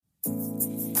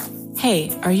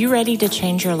Hey, are you ready to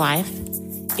change your life?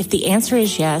 If the answer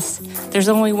is yes, there's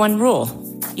only one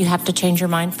rule. You have to change your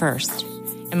mind first.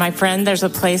 And my friend, there's a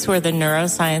place where the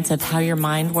neuroscience of how your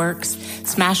mind works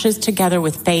smashes together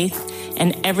with faith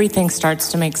and everything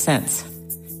starts to make sense.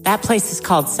 That place is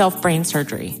called self-brain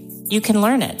surgery. You can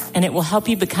learn it, and it will help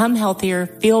you become healthier,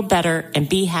 feel better, and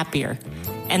be happier.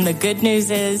 And the good news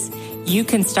is you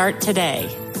can start today.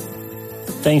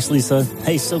 Thanks, Lisa.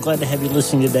 Hey, so glad to have you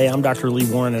listening today. I'm Dr.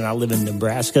 Lee Warren, and I live in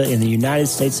Nebraska in the United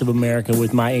States of America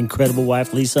with my incredible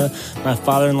wife, Lisa, my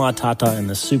father-in-law, Tata, and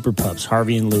the super pups,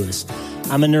 Harvey and Lewis.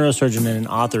 I'm a neurosurgeon and an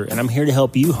author, and I'm here to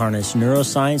help you harness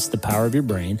neuroscience, the power of your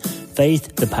brain,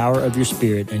 faith, the power of your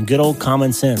spirit, and good old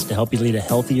common sense to help you lead a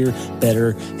healthier,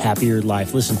 better, happier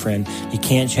life. Listen, friend, you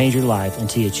can't change your life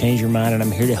until you change your mind, and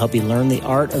I'm here to help you learn the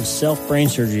art of self-brain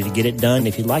surgery to get it done.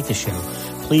 If you like the show,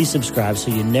 please subscribe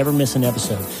so you never miss an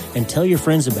episode, and tell your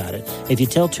friends about it. If you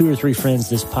tell 2 or 3 friends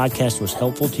this podcast was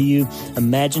helpful to you,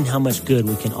 imagine how much good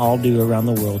we can all do around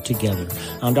the world together.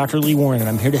 I'm Dr. Lee Warren, and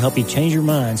I'm here to help you change your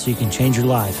mind so you can change your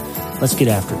life. Let's get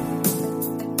after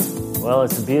it. Well,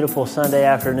 it's a beautiful Sunday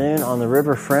afternoon on the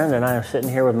river, friend, and I am sitting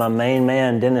here with my main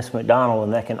man, Dennis McDonald,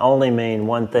 and that can only mean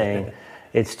one thing.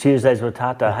 It's Tuesdays with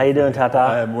Tata. How you doing, Tata?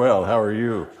 I am well. How are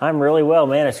you? I'm really well,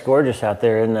 man. It's gorgeous out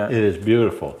there, isn't it? It is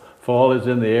beautiful. Fall is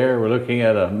in the air. We're looking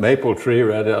at a maple tree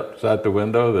right outside the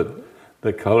window that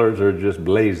the colors are just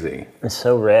blazing. It's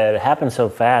so red. It happens so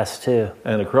fast, too.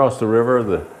 And across the river,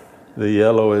 the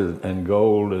yellow and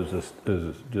gold is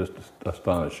just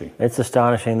astonishing. It's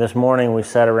astonishing. This morning we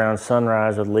sat around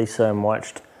sunrise with Lisa and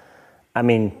watched,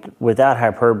 without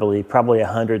hyperbole, probably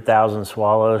 100,000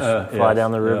 swallows fly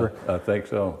down the river. Yeah, I think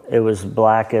so. It was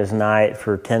black as night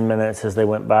for 10 minutes as they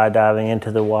went by, diving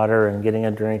into the water and getting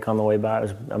a drink on the way by. It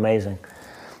was amazing.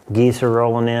 Geese are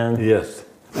rolling in. Yes,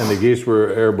 and the geese were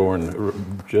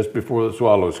airborne just before the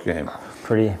swallows came.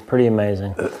 Pretty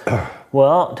amazing.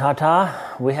 Well,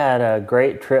 Tata, we had a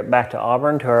great trip back to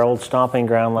Auburn, to our old stomping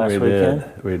ground last weekend.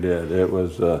 We did. It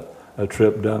was a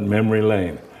trip down memory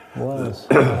lane. It was.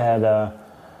 We had a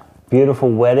beautiful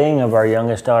wedding of our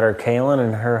youngest daughter, Kaylin,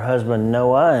 and her husband,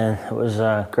 Noah, and it was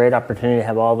a great opportunity to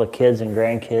have all the kids and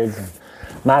grandkids and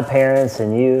my parents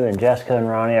and you and Jessica and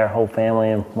Ronnie, our whole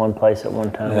family in one place at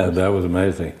one time. Yeah, that was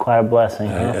amazing. Quite a blessing.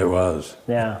 Huh? It was.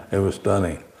 Yeah. It was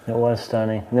stunning. It was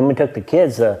stunning. And then we took the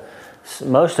kids,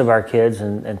 most of our kids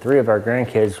and 3 of our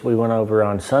grandkids, we went over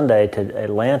on Sunday to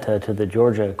Atlanta to the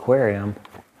Georgia Aquarium.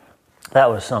 That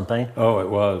was something. Oh, it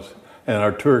was. And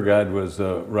our tour guide was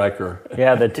Riker.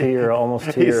 Yeah, the 2-year-old, almost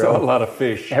 2-year-old. He saw a lot of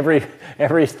fish.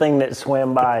 Everything that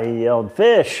swam by, he yelled,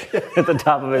 "Fish!" at the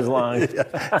top of his lungs.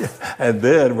 Yeah. And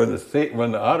then when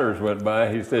the otters went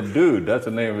by, he said, "Dude," that's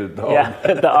the name of his dog.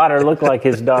 Yeah, the otter looked like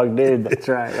his dog, Dude. That's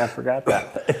right. I forgot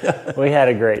that. We had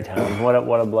a great time. What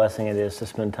a blessing it is to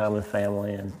spend time with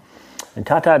family. And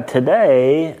Tata,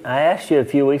 today, I asked you a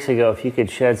few weeks ago if you could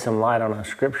shed some light on a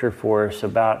scripture for us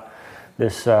about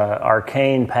this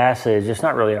arcane passage. It's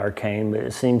not really arcane, but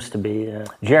it seems to be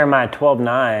Jeremiah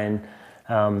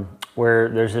 12:9, where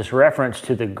there's this reference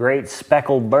to the great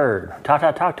speckled bird.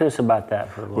 Tata, talk to us about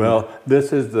that for a little bit. Well,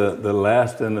 this is the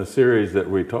last in the series that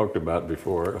we talked about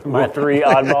before. My 3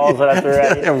 oddballs that I threw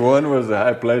at you. One was the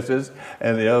high places,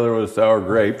 and the other was sour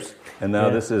grapes, and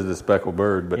now this is the speckled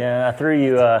bird. But yeah, I threw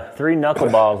you 3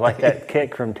 knuckleballs like that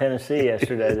kick from Tennessee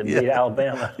yesterday that beat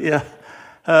Alabama. Yeah.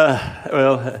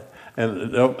 Well.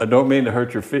 And I don't mean to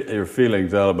hurt your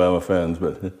feelings, Alabama fans,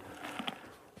 but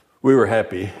we were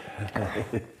happy.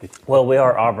 Well, we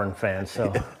are Auburn fans,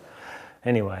 so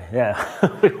anyway, yeah,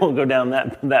 we won't go down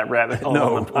that rabbit hole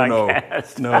on the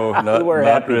podcast. No,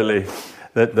 not really.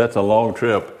 That's a long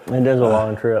trip. It is a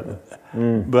long trip.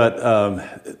 But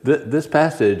this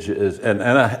passage is, and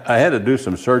I had to do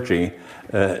some searching.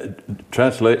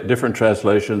 Different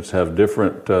translations have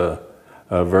different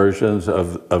versions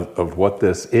of what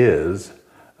this is,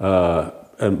 and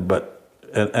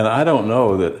I don't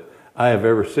know that I have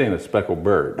ever seen a speckled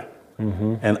bird,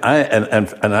 and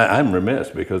I'm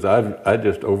remiss because I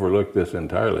just overlooked this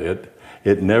entirely.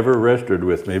 It never registered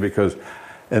with me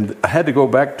and I had to go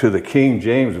back to the King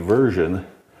James version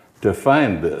to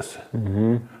find this.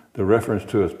 The reference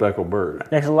to a speckled bird.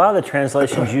 Next, a lot of the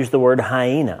translations use the word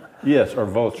hyena. Yes, or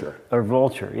vulture. Or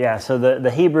vulture, yeah. So the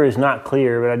Hebrew is not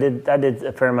clear, but I did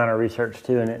a fair amount of research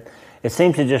too, and it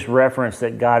seems to just reference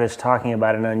that God is talking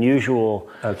about an unusual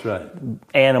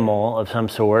animal of some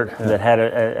sort that had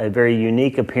a very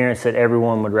unique appearance that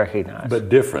everyone would recognize. But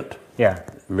different. Yeah.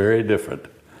 Very different.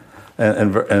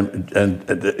 And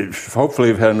hopefully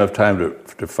you've had enough time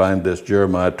to find this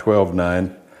Jeremiah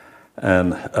 12:9,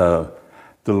 and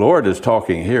the Lord is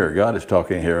talking here. God is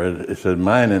talking here. It said,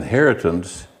 "Mine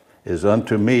inheritance is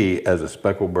unto me as a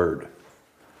speckled bird."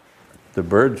 The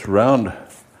birds round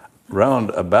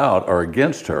about are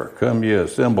against her. "Come ye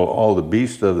assemble all the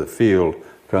beasts of the field,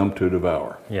 come to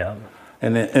devour." Yeah.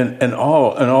 And in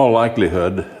all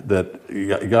likelihood, that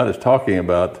God is talking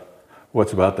about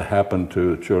what's about to happen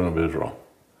to the children of Israel.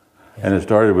 Yeah. And it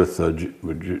started with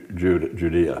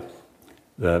Judea,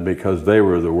 because they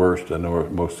were the worst and the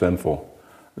most sinful.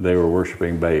 They were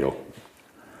worshiping Baal.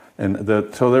 And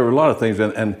so there were a lot of things.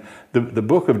 And the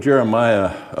book of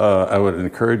Jeremiah, I would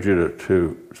encourage you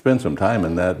to spend some time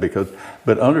in that,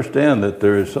 but understand that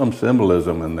there is some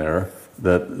symbolism in there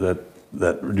that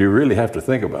you really have to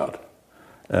think about.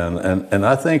 And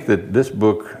I think that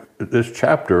this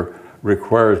chapter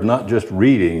requires not just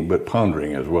reading, but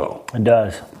pondering as well. It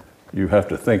does. You have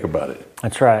to think about it.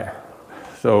 That's right.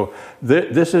 So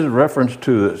this is a reference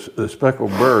to the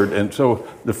speckled bird. And so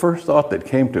the first thought that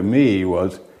came to me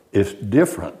was, it's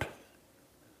different.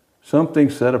 Something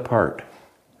set apart.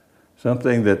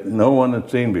 Something that no one had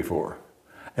seen before.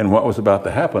 And what was about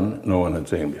to happen, no one had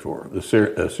seen before. The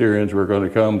Assyrians were going to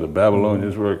come. The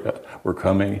Babylonians were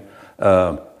coming.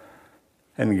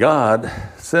 And God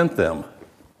sent them.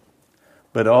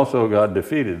 But also God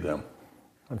defeated them.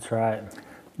 That's right.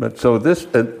 But so this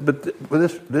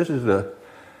is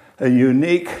a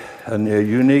unique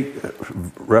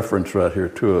reference right here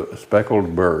to a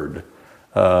speckled bird.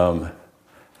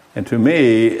 And to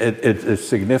me, it's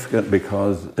significant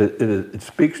because it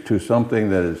speaks to something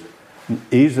that is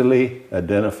easily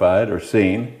identified or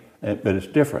seen, but it's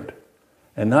different.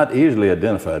 And not easily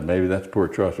identified, maybe that's poor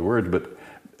choice of words, but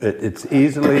it's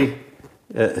easily,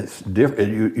 it's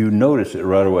different. You notice it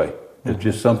right away. It's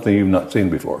just something you've not seen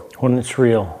before. When it's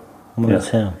real, when it's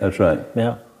Him. That's right.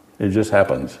 Yeah. It just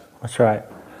happens. That's right.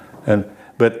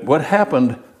 But what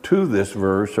happened to this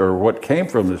verse, or what came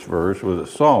from this verse, was a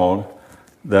song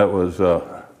that was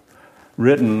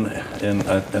written, and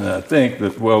I think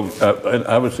that,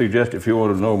 I would suggest if you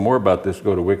want to know more about this,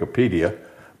 go to Wikipedia.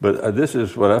 But this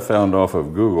is what I found off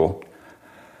of Google,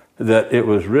 that it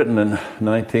was written in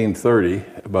 1930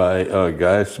 by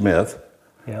Guy Smith.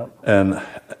 Yep. And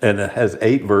it has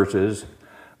 8 verses,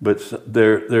 but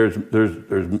there's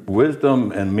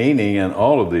wisdom and meaning in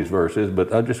all of these verses.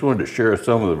 But I just wanted to share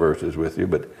some of the verses with you.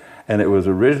 And it was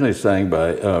originally sang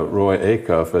by Roy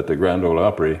Acuff at the Grand Ole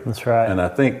Opry. That's right. And I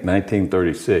think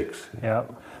 1936.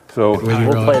 Yep. So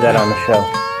we'll play that on the show.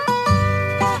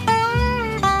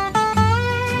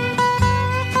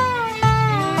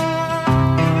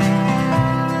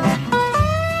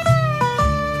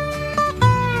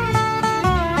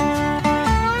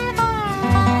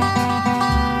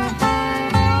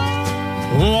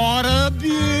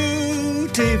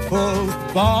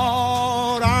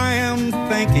 Thought I am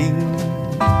thinking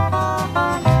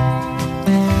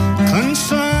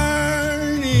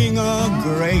concerning a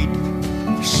great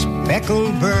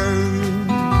speckled bird.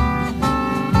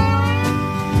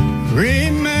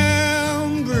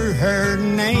 Remember, her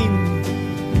name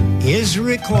is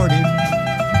recorded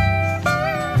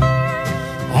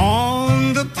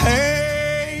on the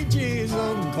pages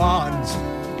of God's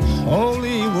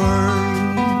holy word.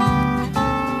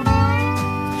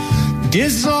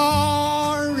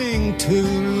 Desiring to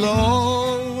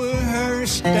lower her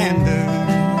standard,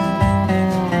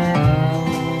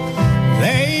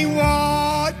 they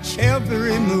watch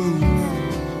every move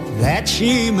that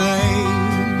she made.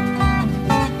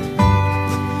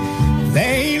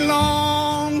 They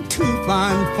long to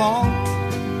find fault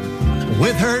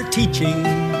with her teaching,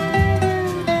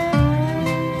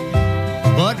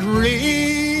 but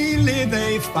really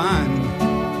they find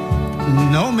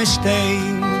no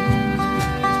mistake.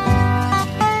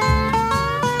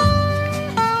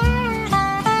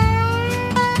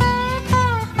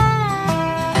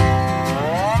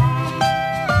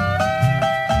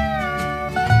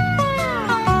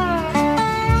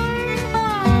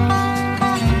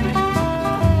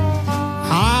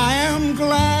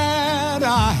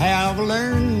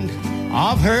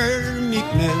 Her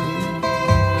meekness,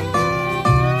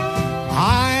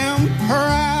 I am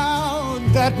proud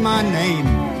that my name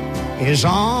is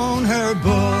on her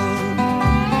book,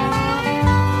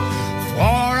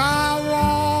 for I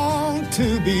want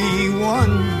to be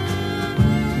one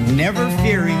never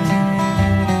fearing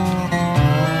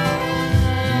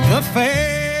the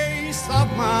face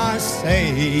of my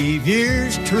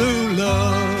Savior's true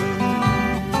love.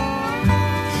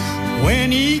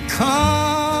 When He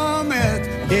cometh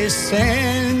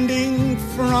descending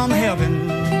from heaven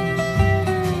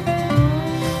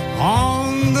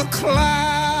on the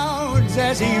clouds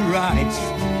as He writes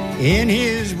in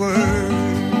His word,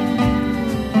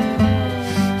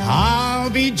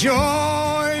 be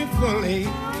joyfully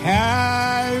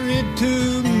carried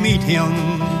to meet him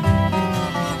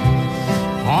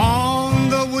on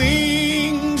the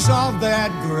wings of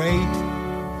that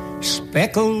great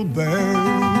speckled bird.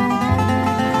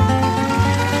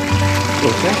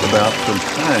 Well, think about some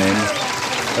time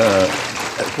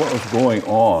what was going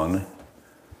on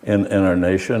in our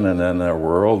nation and in our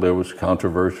world. There was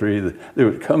controversy. There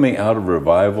was coming out of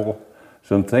revival.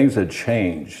 Some things had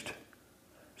changed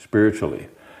spiritually.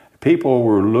 People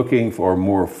were looking for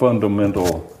more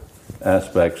fundamental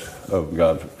aspects of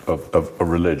God's of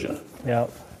religion. Yeah.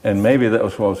 And maybe that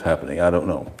was what was happening. I don't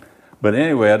know. But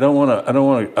anyway, I don't want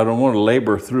to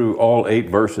labor through all 8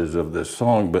 verses of this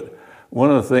song. But one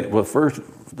of the things, well,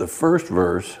 the first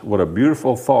verse, what a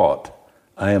beautiful thought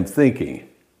I am thinking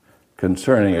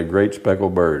concerning a great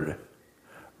speckled bird.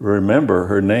 Remember,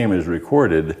 her name is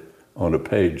recorded on the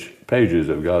pages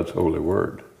of God's holy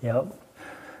word. Yep.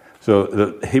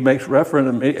 So he makes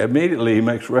reference immediately. He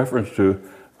makes reference to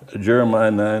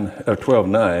Jeremiah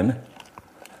 12:9.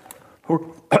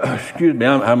 Excuse me,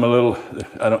 I'm a little.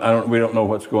 We don't know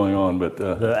what's going on, but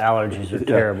the allergies are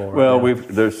terrible. Yeah. Well,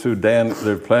 there's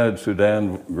they've planted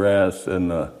Sudan grass, and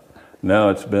now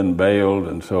it's been baled,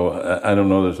 and so I don't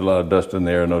know. There's a lot of dust in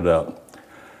the air, no doubt.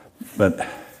 But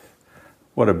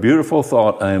what a beautiful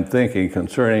thought I am thinking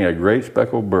concerning a great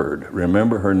speckled bird.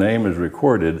 Remember, her name is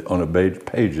recorded on the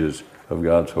pages of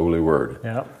God's holy word.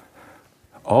 Yeah.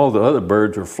 All the other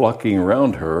birds are flocking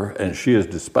around her, and she is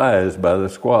despised by the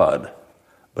squad.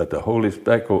 But the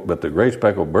great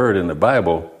speckled bird in the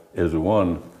Bible is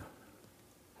one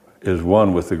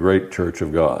with the great church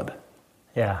of God.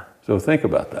 Yeah. So think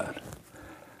about that.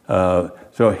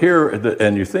 So here,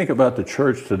 and you think about the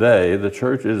church today. The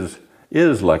church is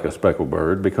like a speckled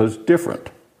bird because it's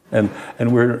different, and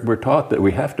we're taught that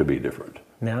we have to be different.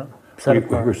 Yeah.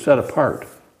 We're set apart.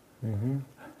 Mm-hmm.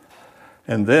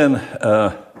 And then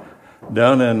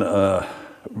down in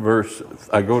verse,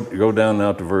 I go down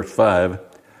now to verse 5.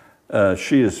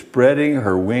 She is spreading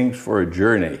her wings for a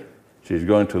journey. She's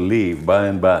going to leave by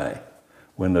and by.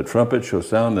 When the trumpet shall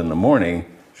sound in the morning,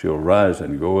 she'll rise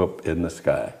and go up in the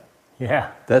sky.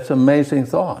 Yeah. That's an amazing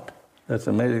thought. That's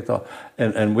an amazing thought.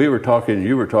 And you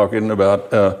were talking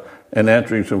about and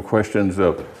answering some questions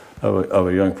of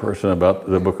a young person about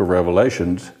the book of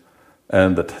Revelations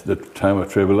and the time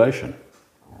of tribulation.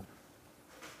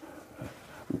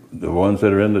 The ones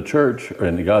that are in the church or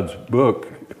in God's book,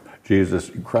 Jesus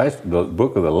Christ, the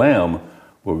book of the Lamb,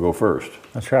 will go first.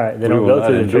 That's right. They don't go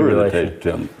through the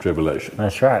tribulation. The tribulation.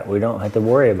 That's right. We don't have to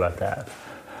worry about that.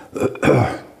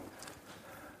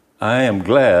 I am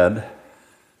glad,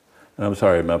 I'm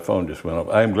sorry, my phone just went off.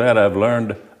 I am glad I've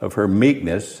learned of her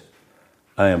meekness.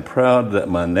 I am proud that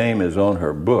my name is on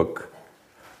her book,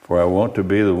 for I want to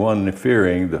be the one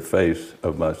fearing the face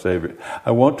of my Savior.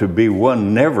 I want to be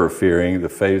one never fearing the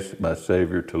face of my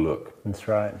Savior to look. That's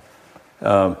right.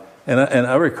 And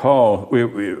I recall we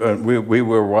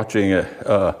were watching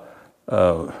a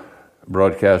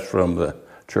broadcast from the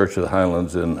Church of the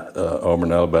Highlands in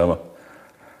Auburn, Alabama,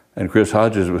 and Chris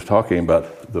Hodges was talking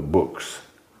about the books.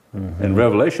 Mm-hmm. In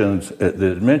Revelations,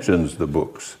 it mentions the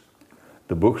books.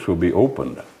 The books will be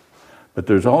opened, but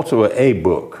there's also a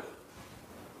book,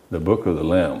 the book of the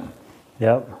Lamb.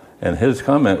 Yep. And his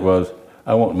comment was,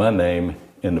 "I want my name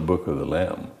in the book of the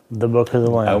Lamb." The book of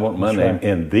the Lamb. I want my name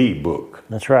in the book.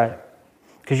 That's right.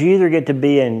 Because you either get to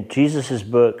be in Jesus'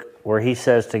 book where he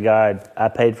says to God, I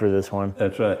paid for this one.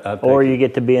 That's right. Or you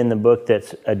get to be in the book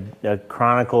that's a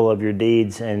chronicle of your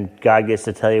deeds and God gets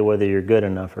to tell you whether you're good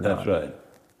enough or not. That's right.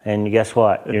 And guess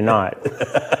what? You're not.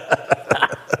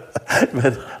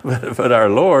 but our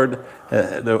Lord,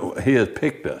 he has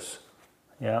picked us.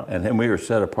 Yeah. And we are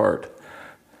set apart.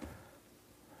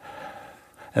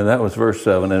 And that was verse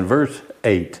 7. And verse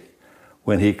 8,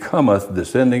 when he cometh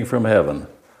descending from heaven,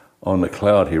 on the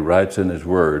cloud he writes in his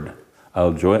word,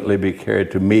 I'll jointly be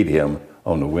carried to meet him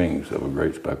on the wings of a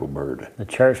great speckled bird. The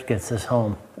church gets us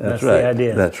home. That's right. The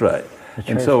idea. That's right.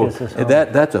 And so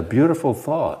that's a beautiful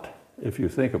thought if you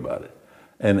think about it.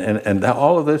 And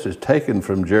all of this is taken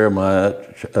from Jeremiah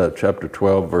chapter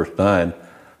 12, verse 9,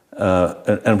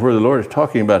 and where the Lord is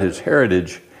talking about his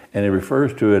heritage, and he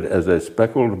refers to it as a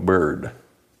speckled bird.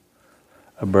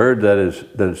 A bird that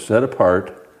is set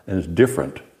apart and is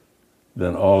different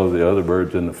than all of the other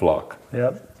birds in the flock.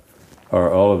 Yep. Or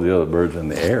all of the other birds in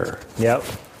the air. Yep.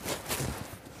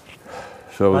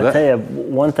 So I'll tell you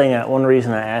one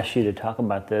reason I asked you to talk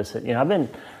about this. I've been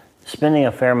spending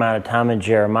a fair amount of time in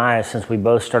Jeremiah since we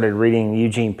both started reading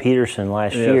Eugene Peterson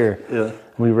last year. Yeah.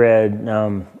 We read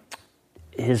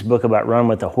his book about Run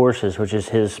with the Horses, which is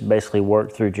his basically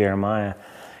work through Jeremiah.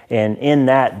 And in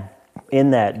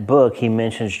that book, he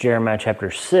mentions Jeremiah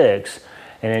chapter 6.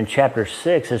 And in chapter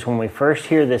 6 is when we first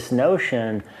hear this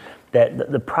notion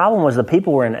that the problem was the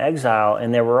people were in exile,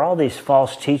 and there were all these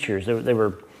false teachers. They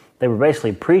were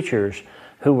basically preachers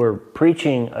who were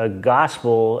preaching a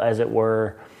gospel, as it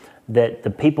were, that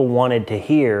the people wanted to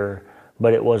hear,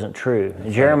 but it wasn't true.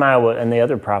 And Jeremiah and the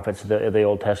other prophets of the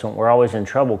Old Testament were always in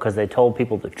trouble because they told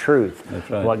people the truth. That's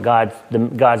right. What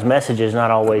God's message is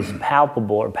not always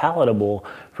palpable or palatable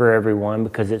for everyone,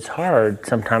 because it's hard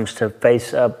sometimes to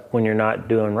face up when you're not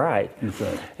doing right. That's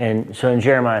right. And so in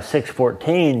Jeremiah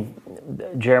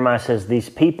 6:14, Jeremiah says these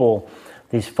people,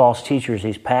 these false teachers,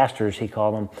 these pastors, he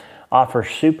called them, offer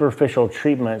superficial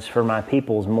treatments for my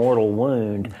people's mortal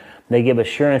wound. They give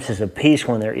assurances of peace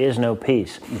when there is no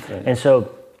peace. Okay. And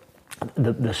so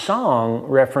the song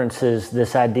references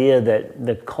this idea that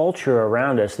the culture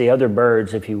around us, the other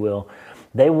birds, if you will,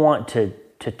 they want to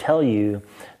tell you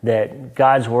that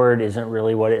God's word isn't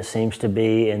really what it seems to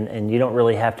be, and you don't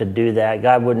really have to do that.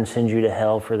 God wouldn't send you to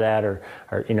hell for that, or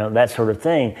that sort of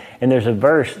thing. And there's a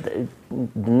verse,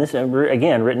 and this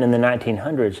again written in the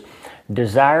 1900s,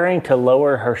 desiring to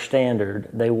lower her standard,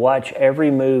 they watch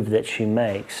every move that she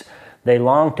makes. They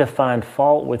long to find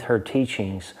fault with her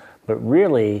teachings, but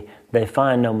really they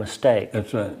find no mistake.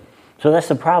 That's right. So that's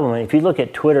the problem. If you look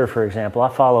at Twitter, for example, I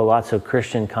follow lots of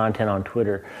Christian content on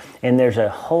Twitter, and there's a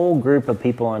whole group of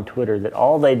people on Twitter that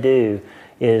all they do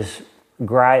is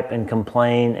gripe and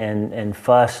complain and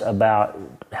fuss about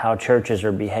how churches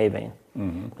are behaving.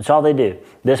 Mm-hmm. That's all they do.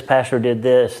 This pastor did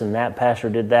this, and that pastor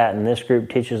did that, and this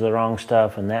group teaches the wrong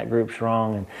stuff, and that group's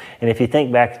wrong. And if you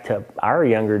think back to our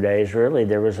younger days, really,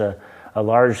 there was a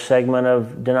large segment of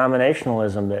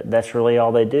denominationalism that's really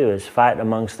all they do is fight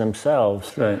amongst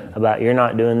themselves about you're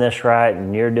not doing this right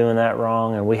and you're doing that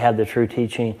wrong, and we have the true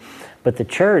teaching. But the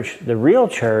church, the real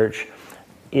church,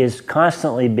 is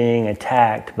constantly being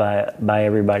attacked by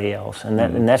everybody else. And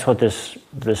that's what this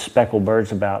Speckled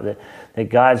Bird's about, that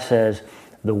God says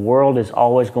the world is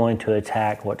always going to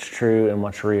attack what's true and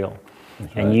what's real.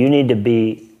 That's and right. You need to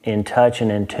be in touch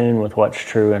and in tune with what's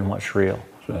true and what's real.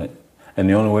 That's right. And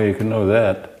the only way you can know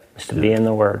that is to be in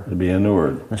the Word. To be in the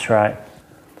Word. That's right.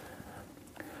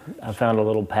 I found a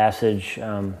little passage.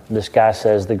 This guy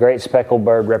says, the great speckled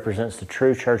bird represents the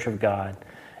true church of God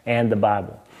and the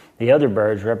Bible. The other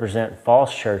birds represent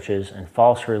false churches and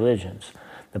false religions.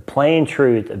 The plain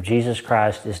truth of Jesus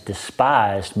Christ is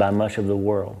despised by much of the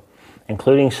world,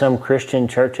 including some Christian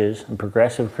churches and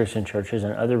progressive Christian churches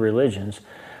and other religions.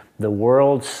 The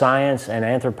world's science and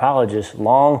anthropologists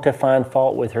long to find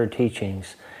fault with her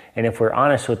teachings. And if we're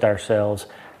honest with ourselves,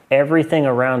 everything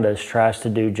around us tries to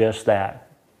do just that.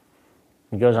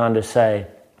 He goes on to say,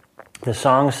 the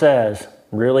song says,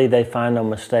 really they find no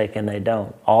mistake, and they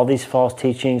don't. All these false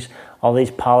teachings, all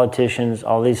these politicians,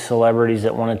 all these celebrities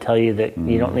that want to tell you that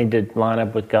you don't need to line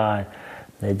up with God,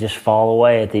 they just fall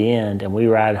away at the end, and we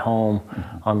ride home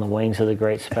on the wings of the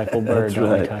great speckled bird.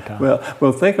 That's right. Tata?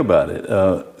 Well, think about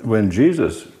it. When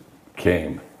Jesus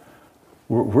came,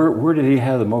 where did he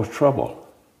have the most trouble?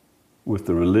 With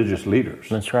the religious leaders.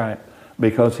 That's right.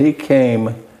 Because he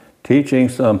came teaching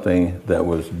something that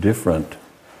was different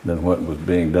than what was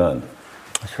being done.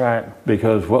 That's right.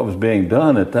 Because what was being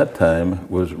done at that time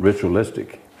was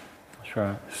ritualistic. That's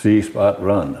right. See, spot,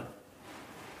 run.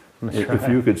 If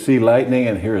you could see lightning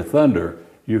and hear thunder,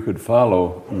 you could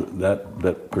follow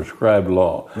that prescribed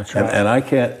law. That's right. And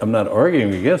I'm not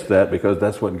arguing against that, because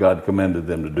that's what God commanded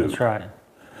them to do. That's right.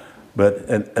 But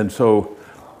and so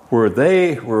where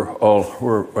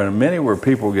many where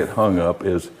people get hung up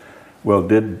is, well,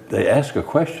 did they ask a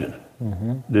question?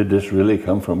 Mm-hmm. Did this really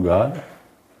come from God?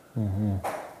 Mm-hmm.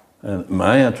 And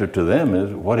my answer to them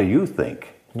is, what do you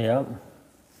think? Yep.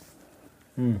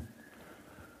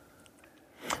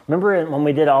 Remember when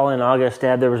we did All in August,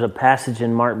 Dad, there was a passage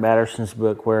in Mark Batterson's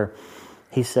book where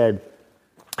he said,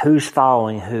 who's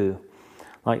following who?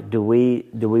 Like, do we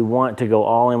want to go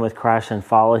all in with Christ and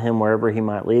follow him wherever he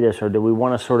might lead us, or do we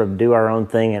want to sort of do our own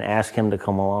thing and ask him to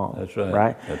come along? That's right.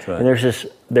 Right? That's right. And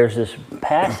there's this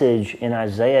passage in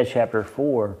Isaiah chapter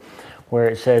 4 where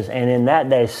it says, and in that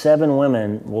day 7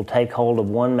 women will take hold of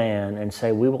one man and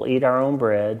say, we will eat our own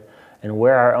bread and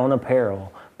wear our own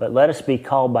apparel, but let us be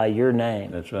called by your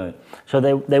name. That's right. So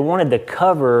they wanted the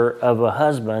cover of a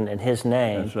husband and his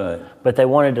name. That's right. But they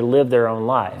wanted to live their own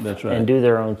life. That's right. And do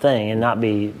their own thing and not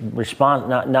be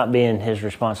in his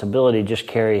responsibility, just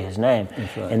carry his name.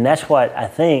 That's right. And that's what I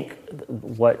think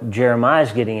what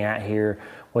Jeremiah's getting at here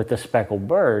with the speckled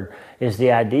bird is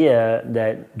the idea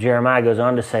that Jeremiah goes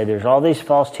on to say there's all these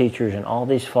false teachers and all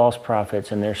these false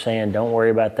prophets, and they're saying don't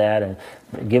worry about that, and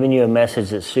giving you a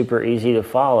message that's super easy to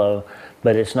follow,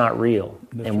 but it's not real.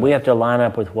 We have to line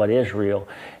up with what is real.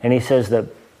 And he says that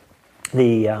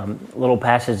the little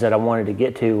passage that I wanted to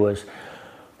get to was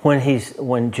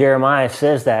when Jeremiah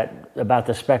says that about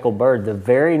the speckled bird, the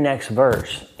very next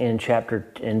verse in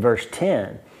verse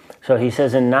 10. So he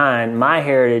says in 9, my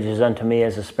heritage is unto me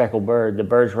as a speckled bird. The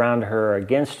birds round her are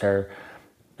against her.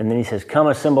 And then he says, come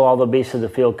assemble all the beasts of the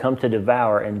field, come to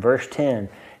devour. In verse 10,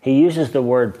 he uses the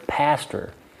word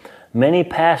pastor. Many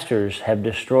pastors have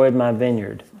destroyed my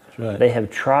vineyard. Right. They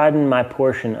have trodden my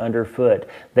portion underfoot.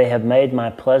 They have made my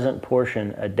pleasant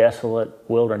portion a desolate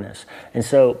wilderness. And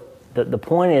so the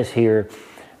point is here,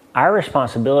 our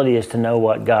responsibility is to know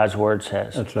what God's Word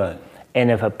says. That's right. And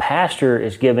if a pastor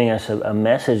is giving us a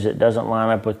message that doesn't line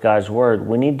up with God's Word,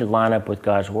 we need to line up with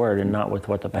God's Word and not with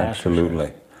what the pastor says.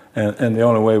 Absolutely. And the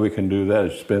only way we can do that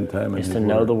is spend time in His Word. Is to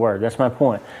know the Word. That's my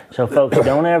point. So folks,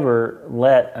 don't ever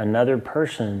let another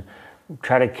person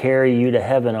try to carry you to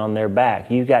heaven on their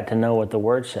back. You got to know what the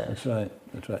Word says. That's right.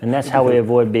 That's right. And that's how we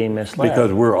avoid being misled.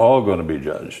 Because we're all going to be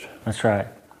judged. That's right.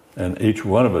 And each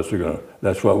one of us are going to.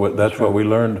 That's what we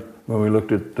learned when we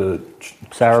looked at the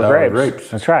sour grapes.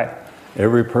 That's right.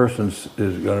 Every person is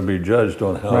going to be judged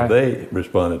on how they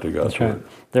responded to God's Word.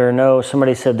 Right.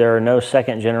 Somebody said there are no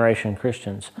second generation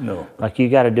Christians. No. Like you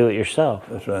got to do it yourself.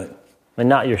 That's right. And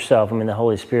not yourself. I mean, the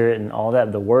Holy Spirit and all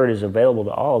that. The Word is available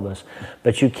to all of us.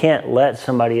 But you can't let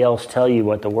somebody else tell you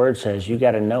what the Word says. You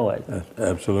got to know it.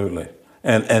 Absolutely.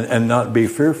 And not be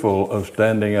fearful of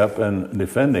standing up and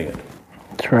defending it.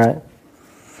 That's right.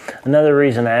 Another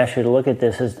reason I asked you to look at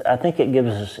this is I think it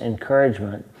gives us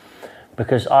encouragement,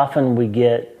 because often we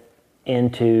get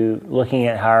into looking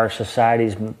at how our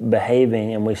society's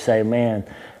behaving and we say, man,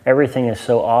 everything is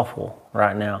so awful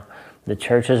right now. The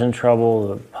church is in trouble,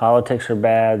 the politics are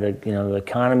bad, the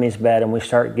economy's bad, and we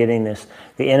start getting this,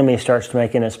 the enemy starts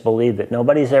making us believe that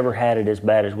nobody's ever had it as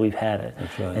bad as we've had it.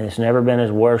 That's right. And it's never been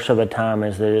as worse of a time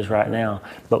as it is right now.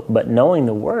 But knowing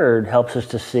the Word helps us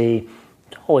to see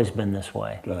it's always been this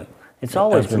way. Right. It's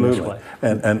always Absolutely.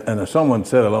 been this way. And as someone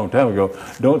said a long time ago,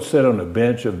 don't sit on the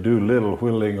bench of do little,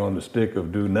 whittling on the stick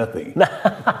of do nothing.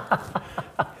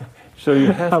 So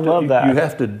you have you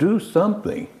have to do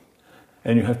something.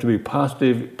 And you have to be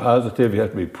positive, you have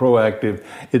to be proactive.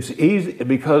 It's easy,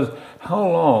 because how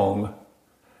long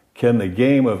can the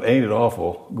game of ain't it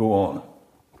awful go on?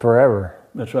 Forever.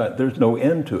 That's right. There's no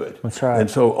end to it. That's right. And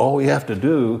so all we have to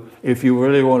do, if you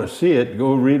really want to see it,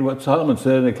 go read what Solomon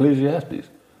said in Ecclesiastes.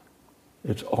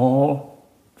 It's all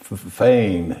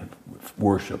vain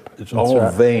worship. It's all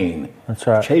vain. That's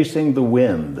right. Chasing the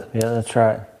wind. Yeah, that's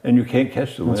right. And you can't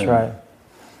catch the wind. That's right.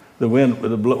 The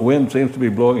wind seems to be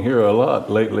blowing here a lot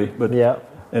lately, but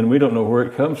and we don't know where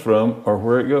it comes from or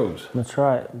where it goes. That's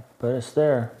right, but it's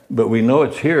there. But we know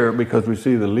it's here because we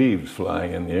see the leaves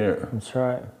flying in the air. That's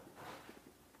right.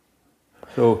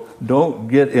 So don't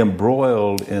get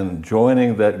embroiled in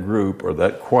joining that group or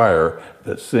that choir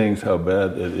that sings how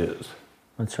bad it is.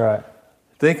 That's right.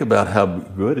 Think about how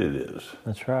good it is.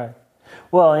 That's right.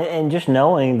 Well, and just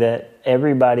knowing that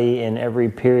everybody in every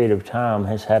period of time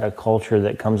has had a culture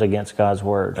that comes against God's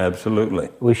Word. Absolutely.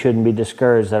 We shouldn't be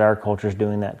discouraged that our culture is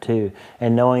doing that too.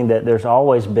 And knowing that there's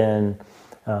always been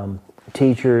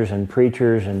teachers and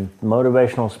preachers and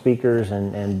motivational speakers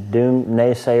and doom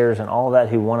naysayers and all that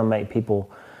who want to make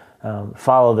people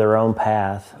follow their own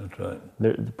path. That's right.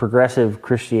 The progressive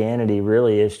Christianity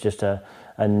really is just a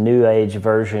New Age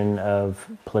version of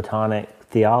Platonic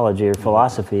theology or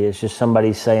philosophy. It's just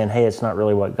somebody saying, hey, it's not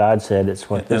really what God said, it's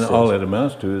what this is. And all it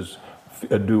amounts to is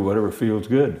do whatever feels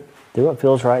good. Do what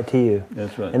feels right to you.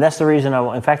 That's right. And that's the reason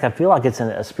in fact, I feel like it's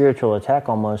a spiritual attack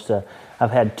almost.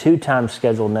 I've had 2 times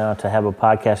scheduled now to have a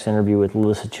podcast interview with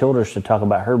Melissa Childers to talk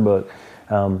about her book,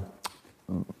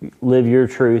 Live Your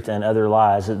Truth and Other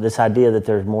Lies. This idea that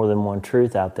there's more than one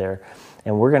truth out there.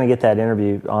 And we're going to get that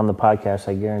interview on the podcast,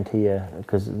 I guarantee you,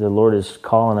 because the Lord is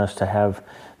calling us to have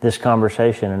this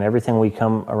conversation, and everything we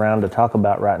come around to talk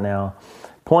about right now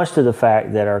points to the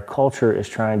fact that our culture is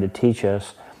trying to teach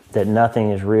us that nothing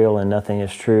is real and nothing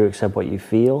is true except what you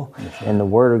feel. Right. And the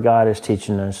Word of God is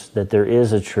teaching us that there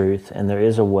is a truth and there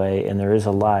is a way and there is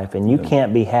a life. And you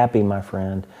can't be happy, my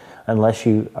friend, unless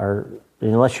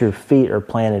your feet are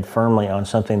planted firmly on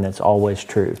something that's always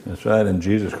true. That's right. And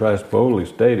Jesus Christ boldly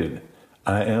stated,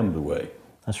 I am the way.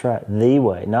 That's right. The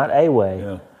way, not a way.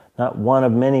 Yeah. Not one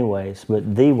of many ways,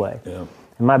 but the way. Yeah.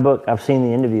 In my book, I've seen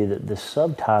the interview that the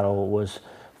subtitle was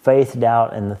Faith,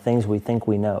 Doubt, and the Things We Think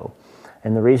We Know.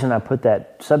 And the reason I put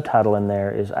that subtitle in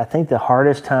there is I think the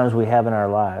hardest times we have in our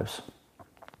lives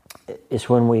is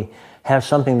when we have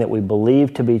something that we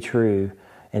believe to be true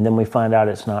and then we find out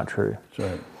it's not true.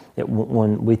 That's right.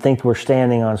 When we think we're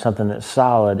standing on something that's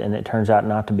solid and it turns out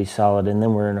not to be solid, and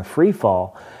then we're in a free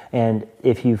fall. And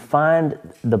if you find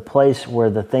the place where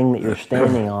the thing that you're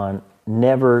standing on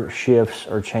never shifts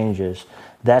or changes,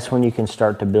 that's when you can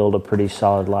start to build a pretty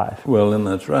solid life. Well, and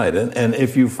that's right. And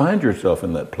if you find yourself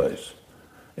in that place,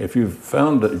 if you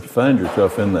find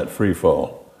yourself in that free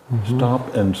fall,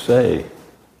 stop and say,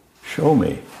 show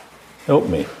me, help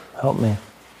me. Help me.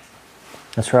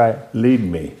 That's right. Lead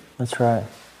me. That's right.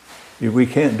 We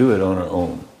can't do it on our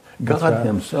own. God right.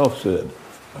 himself said,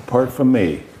 apart from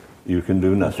me, you can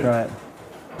do nothing. That's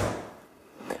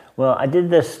right. Well, I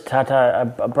did this,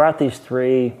 Tata, I brought these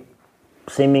 3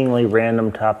 seemingly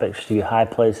random topics to you: high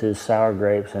places, sour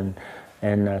grapes,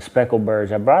 and speckled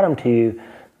birds. I brought them to you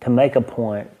to make a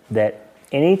point that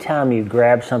anytime you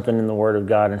grab something in the Word of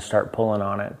God and start pulling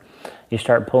on it, you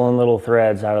start pulling little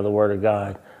threads out of the Word of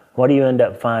God, what do you end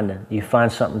up finding? You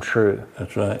find something true.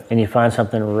 That's right. And you find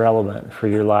something relevant for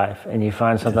your life, and you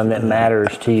find something that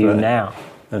matters to you now.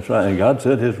 That's right. And God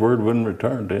said his word wouldn't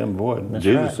return to him void. That's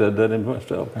Jesus right. said that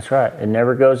himself. That's right. It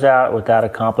never goes out without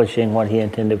accomplishing what he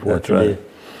intended for it to do.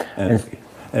 And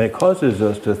it causes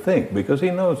us to think, because he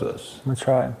knows us. That's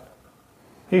right.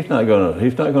 He's not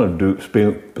going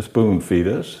to spoon feed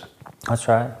us. That's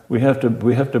right. We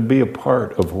have to be a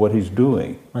part of what he's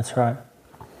doing. That's right.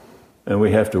 And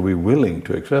we have to be willing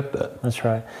to accept that. That's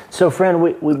right. So, friend,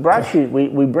 we brought you.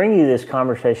 We bring you this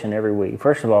conversation every week.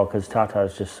 First of all, because Tata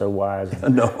is just so wise.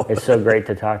 No. It's so great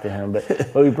to talk to him.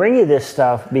 But we bring you this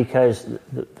stuff because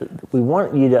we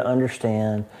want you to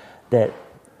understand that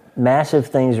massive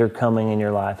things are coming in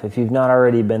your life if you've not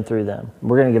already been through them.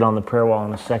 We're going to get on the prayer wall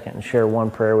in a second and share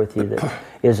one prayer with you that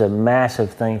is a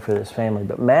massive thing for this family.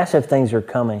 But massive things are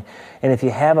coming. And if you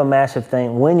have a massive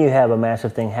thing, when you have a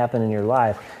massive thing happen in your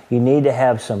life, you need to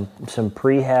have some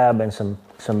prehab and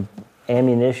some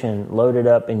ammunition loaded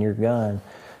up in your gun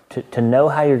to know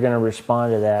how you're going to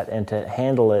respond to that and to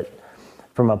handle it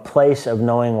from a place of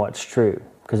knowing what's true.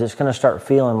 Because it's going to start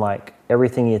feeling like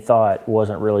everything you thought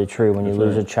wasn't really true when you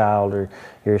lose a child or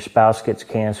your spouse gets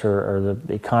cancer or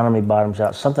the economy bottoms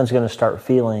out. Something's going to start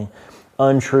feeling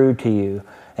untrue to you.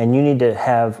 And you need to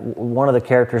have one of the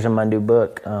characters in my new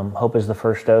book, Hope is the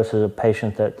First Dose, is a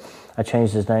patient that I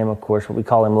changed his name, of course, but we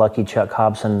call him Lucky Chuck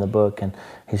Hobson in the book. And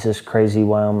he's this crazy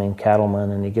Wyoming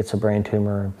cattleman, and he gets a brain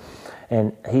tumor.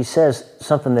 And he says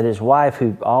something that his wife,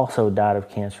 who also died of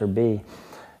cancer, B,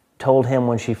 told him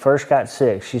when she first got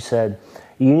sick. She said,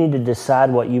 you need to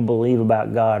decide what you believe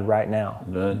about God right now,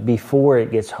 before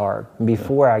it gets hard,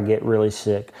 before I get really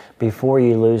sick, before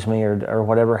you lose me or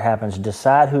whatever happens.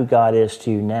 Decide who God is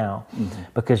to you now,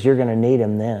 because you're going to need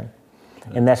him then.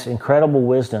 And that's incredible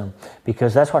wisdom,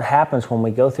 because that's what happens when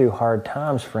we go through hard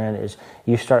times, friend, is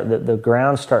you start the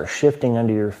ground starts shifting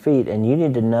under your feet, and you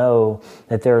need to know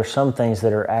that there are some things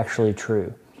that are actually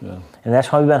true. Yeah. And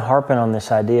that's why we've been harping on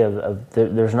this idea of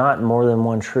there's not more than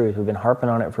one truth. We've been harping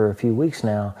on it for a few weeks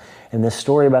now. And this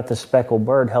story about the speckled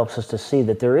bird helps us to see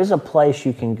that there is a place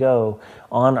you can go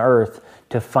on earth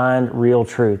to find real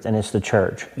truth, and it's the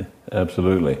church.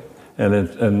 Absolutely. And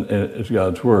it's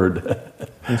God's Word.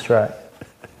 That's right.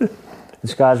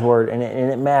 It's God's Word, and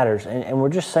it matters. And we're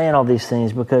just saying all these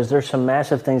things because there's some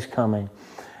massive things coming.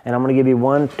 And I'm going to give you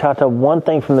one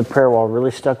thing from the prayer wall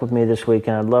really stuck with me this week,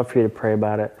 and I'd love for you to pray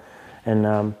about it.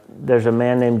 And there's a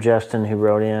man named Justin who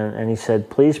wrote in, and he said,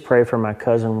 please pray for my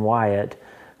cousin Wyatt,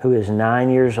 who is 9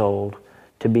 years old,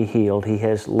 to be healed. He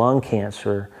has lung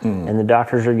cancer, and the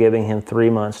doctors are giving him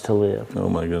 3 months to live. Oh,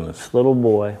 my goodness. This little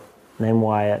boy named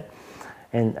Wyatt.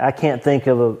 And I can't think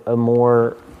of a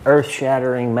more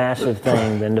earth-shattering, massive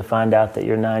thing than to find out that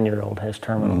your 9-year-old has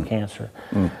terminal cancer.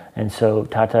 And so,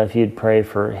 Tata, if you'd pray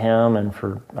for him and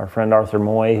for our friend Arthur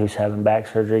Moy, who's having back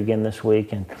surgery again this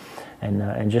week,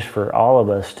 and just for all of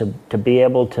us to be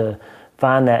able to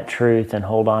find that truth and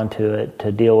hold on to it,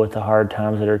 to deal with the hard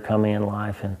times that are coming in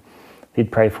life. And if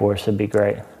you'd pray for us, it'd be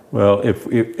great. Well, if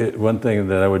one thing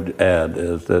that I would add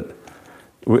is that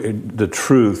the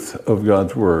truth of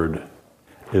God's Word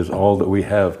is all that we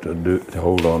have to do to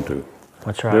hold on to.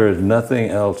 That's right. There is nothing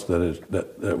else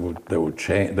that would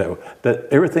change. That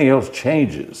everything else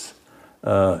changes.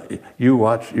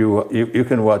 You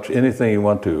can watch anything you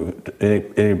want to,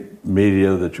 any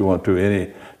media that you want to,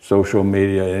 any social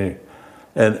media,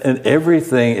 and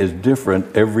everything is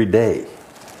different every day.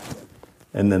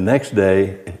 And the next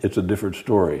day, it's a different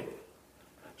story.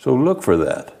 So look for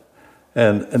that.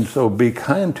 And so be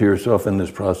kind to yourself in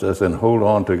this process and hold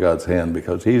on to God's hand,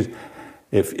 because He's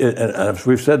And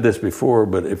we've said this before,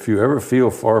 but if you ever feel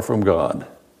far from God,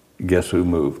 guess who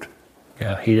moved?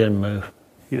 Yeah, he didn't move.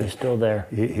 He's still there.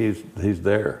 He's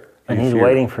there. And he's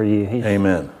waiting for you.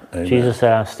 Amen. Jesus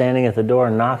said, I'm standing at the door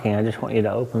and knocking. I just want you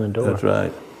to open the door. That's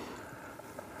right.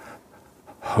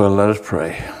 Well, let us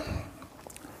pray.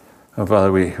 Oh,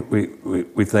 Father,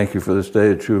 we thank you for this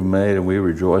day that you have made, and we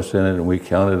rejoice in it, and we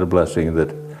count it a blessing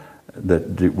that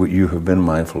you have been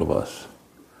mindful of us.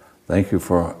 Thank you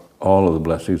for all of the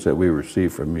blessings that we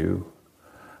receive from you.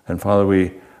 And Father,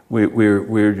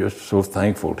 we're just so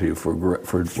thankful to you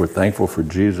we're thankful for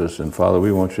Jesus. And Father,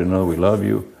 we want you to know we love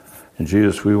you. And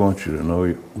Jesus, we want you to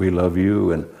know we love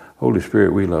you. And Holy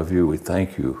Spirit, we love you. We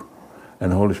thank you.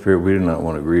 And Holy Spirit, we do not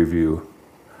want to grieve you,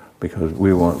 because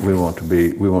we want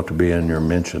to be in your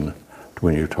mention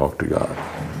when you talk to God.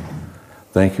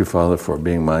 Thank you, Father, for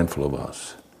being mindful of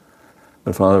us.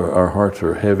 But Father, our hearts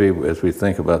are heavy as we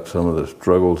think about some of the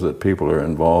struggles that people are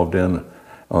involved in.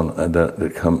 They're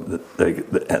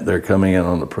coming in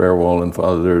on the prayer wall, and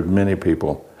Father, there are many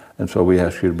people, and so we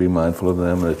ask you to be mindful of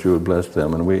them, that you would bless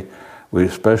them. And we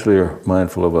especially are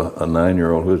mindful of a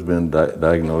 9-year-old who's been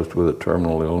diagnosed with a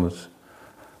terminal illness.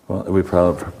 Well, we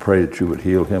pray that you would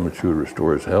heal him, that you would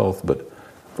restore his health. But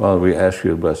Father, we ask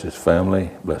you to bless his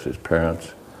family, bless his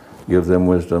parents, give them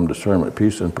wisdom, discernment,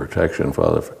 peace, and protection,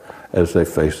 Father, as they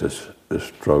face this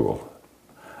struggle.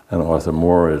 And Arthur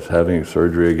Moore is having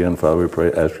surgery again. Father,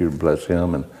 we ask you to bless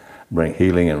him and bring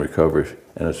healing and recovery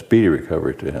and a speedy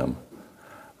recovery to him.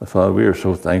 But Father, we are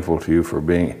so thankful to you for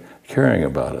caring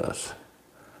about us.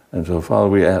 And so, Father,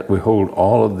 we hold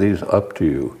all of these up to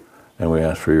you, and we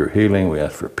ask for your healing, we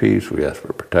ask for peace, we ask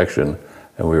for protection,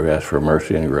 and we ask for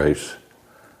mercy and grace.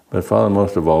 But Father,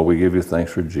 most of all, we give you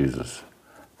thanks for Jesus.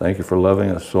 Thank you for loving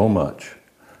us so much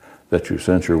that you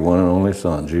sent your one and only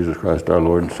Son, Jesus Christ, our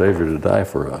Lord and Savior, to die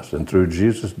for us. And through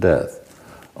Jesus' death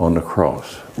on the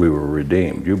cross, we were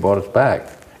redeemed. You bought us back.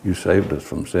 You saved us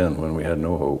from sin when we had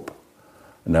no hope.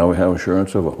 And now we have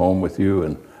assurance of a home with you,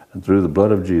 and through the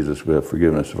blood of Jesus, we have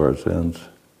forgiveness of our sins.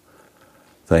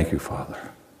 Thank you, Father.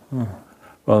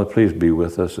 Father, please be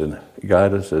with us and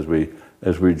guide us as we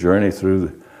journey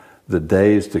through the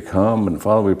days to come. And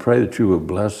Father, we pray that you would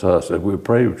bless us, that we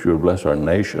pray that you would bless our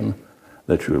nation,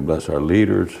 that you would bless our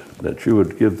leaders, that you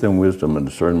would give them wisdom and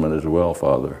discernment as well,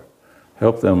 Father.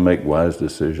 Help them make wise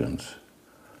decisions,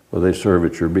 for they serve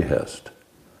at your behest.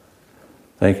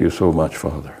 Thank you so much,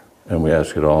 Father. And we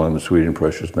ask it all in the sweet and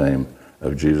precious name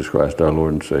of Jesus Christ, our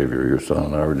Lord and Savior, your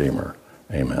Son, our Redeemer.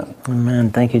 Amen. Amen.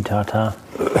 Thank you, Tata.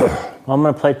 Well, I'm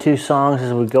going to play 2 songs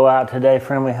as we go out today.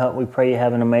 Friend, we pray you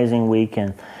have an amazing week,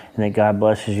 and that God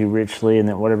blesses you richly, and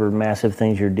that whatever massive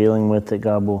things you're dealing with, that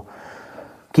God will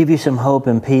give you some hope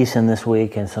and peace in this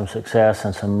week, and some success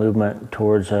and some movement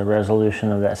towards a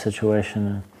resolution of that situation,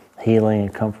 and healing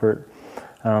and comfort.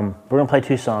 We're going to play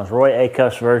 2 songs. Roy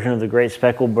Acuff's version of The Great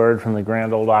Speckled Bird from the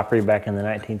Grand Ole Opry back in the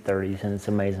 1930s, and it's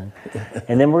amazing.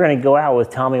 And then we're going to go out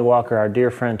with Tommy Walker, our dear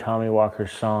friend Tommy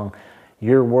Walker's song,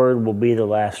 Your Word Will Be the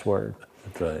Last Word.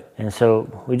 That's right. And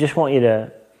so we just want you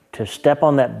to step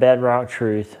on that bedrock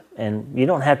truth, and you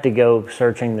don't have to go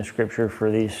searching the scripture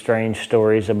for these strange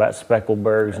stories about speckled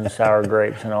birds and sour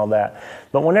grapes and all that.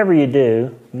 But whenever you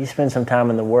do, you spend some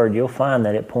time in the Word, you'll find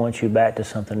that it points you back to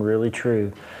something really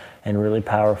true and really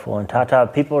powerful. And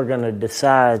Tata, people are going to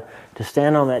decide to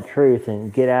stand on that truth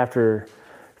and get after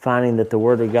finding that the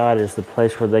Word of God is the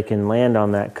place where they can land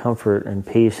on that comfort and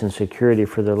peace and security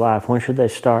for their life. When should they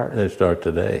start? They start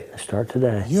today. They start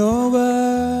today. Your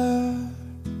word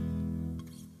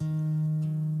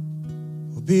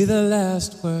will be the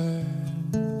last word.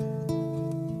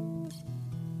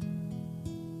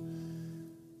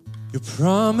 Your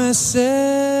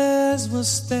promises will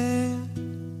stand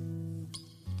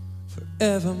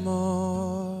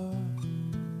evermore.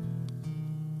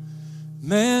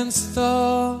 Man's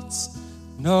thoughts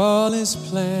and all his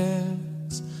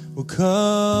plans will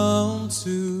come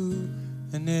to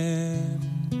an end,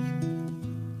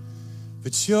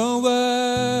 but your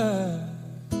word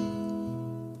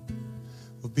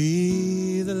will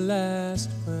be the last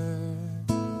word.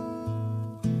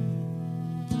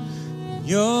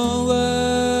 Your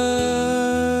word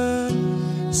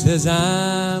says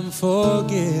I'm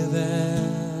forgiven.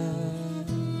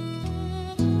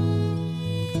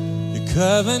 Your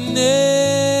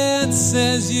covenant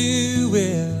says you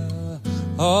will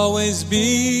always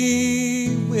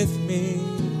be with me.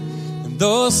 And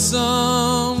though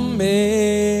some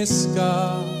may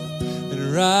scoff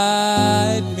and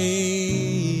write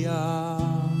me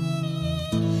off,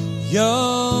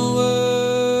 your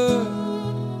word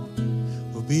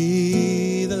will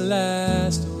be the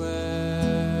last word.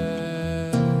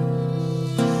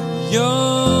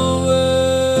 Your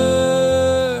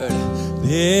word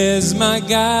is my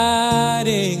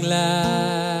guiding light.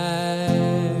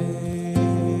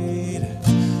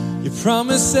 Your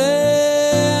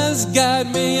promises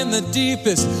guide me in the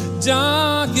deepest,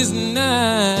 darkest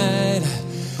night.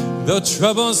 Though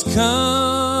troubles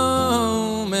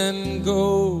come and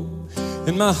go,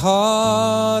 in my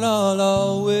heart I'll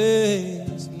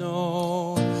always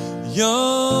know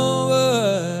your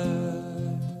word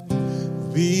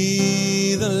will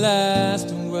be the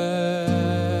last word.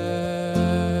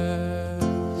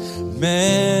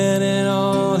 Man in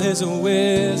all his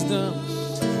wisdom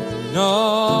and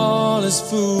all his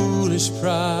foolish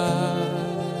pride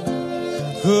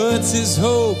puts his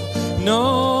hope in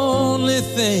only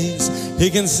things he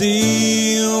can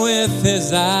see with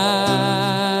his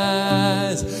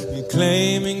eyes. And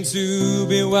claiming to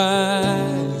be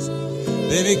wise,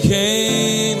 they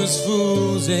became as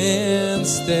fools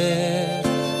instead.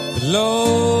 But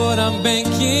Lord, I'm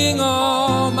banking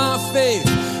all my faith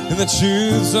in the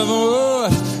truths of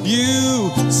what you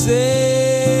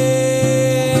say.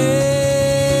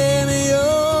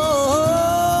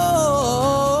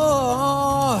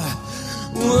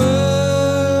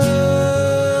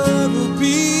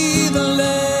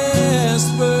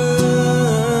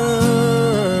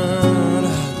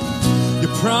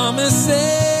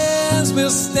 Promises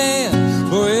will stand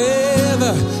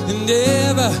forever and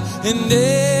ever and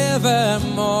evermore.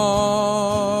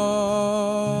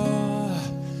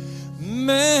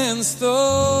 Man's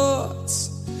thoughts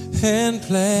and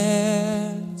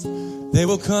plans, they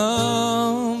will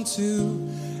come to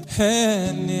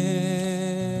an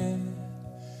end.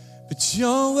 But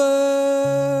your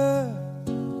word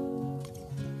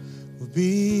will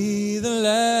be the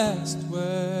last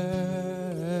word.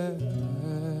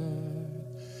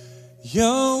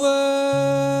 Your word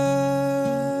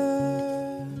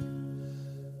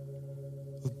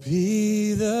will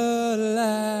be the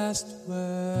last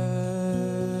word.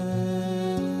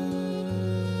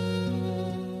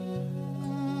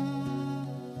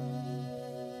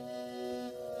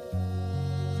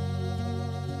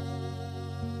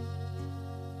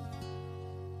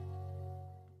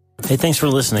 Hey, thanks for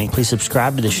listening. Please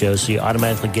subscribe to the show so you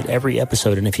automatically get every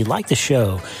episode. And if you like the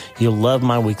show, you'll love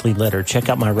my weekly letter. Check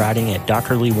out my writing at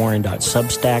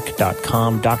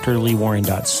drleewarren.substack.com,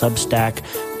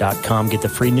 drleewarren.substack.com. Get the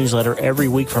free newsletter every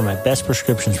week for my best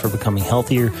prescriptions for becoming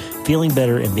healthier, feeling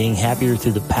better, and being happier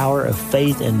through the power of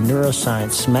faith and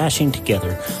neuroscience smashing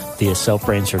together via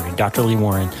self-brain surgery.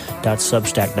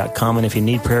 drleewarren.substack.com. And if you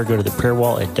need prayer, go to the prayer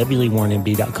wall at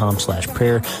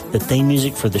wleewarrenmd.com/prayer. The theme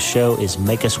music for the show is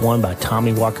Make Us One by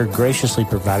Tommy Walker, graciously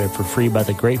provided for free by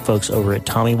the great folks over at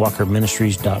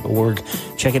TommyWalkerMinistries.org.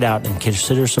 Check it out and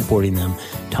consider supporting them.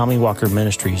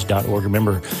 TommyWalkerMinistries.org.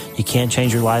 Remember, you can't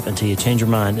change your life until you change your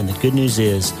mind, and the good news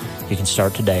is you can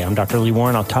start today. I'm Dr. Lee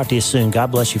Warren. I'll talk to you soon. God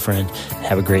bless you, friend.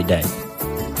 Have a great day.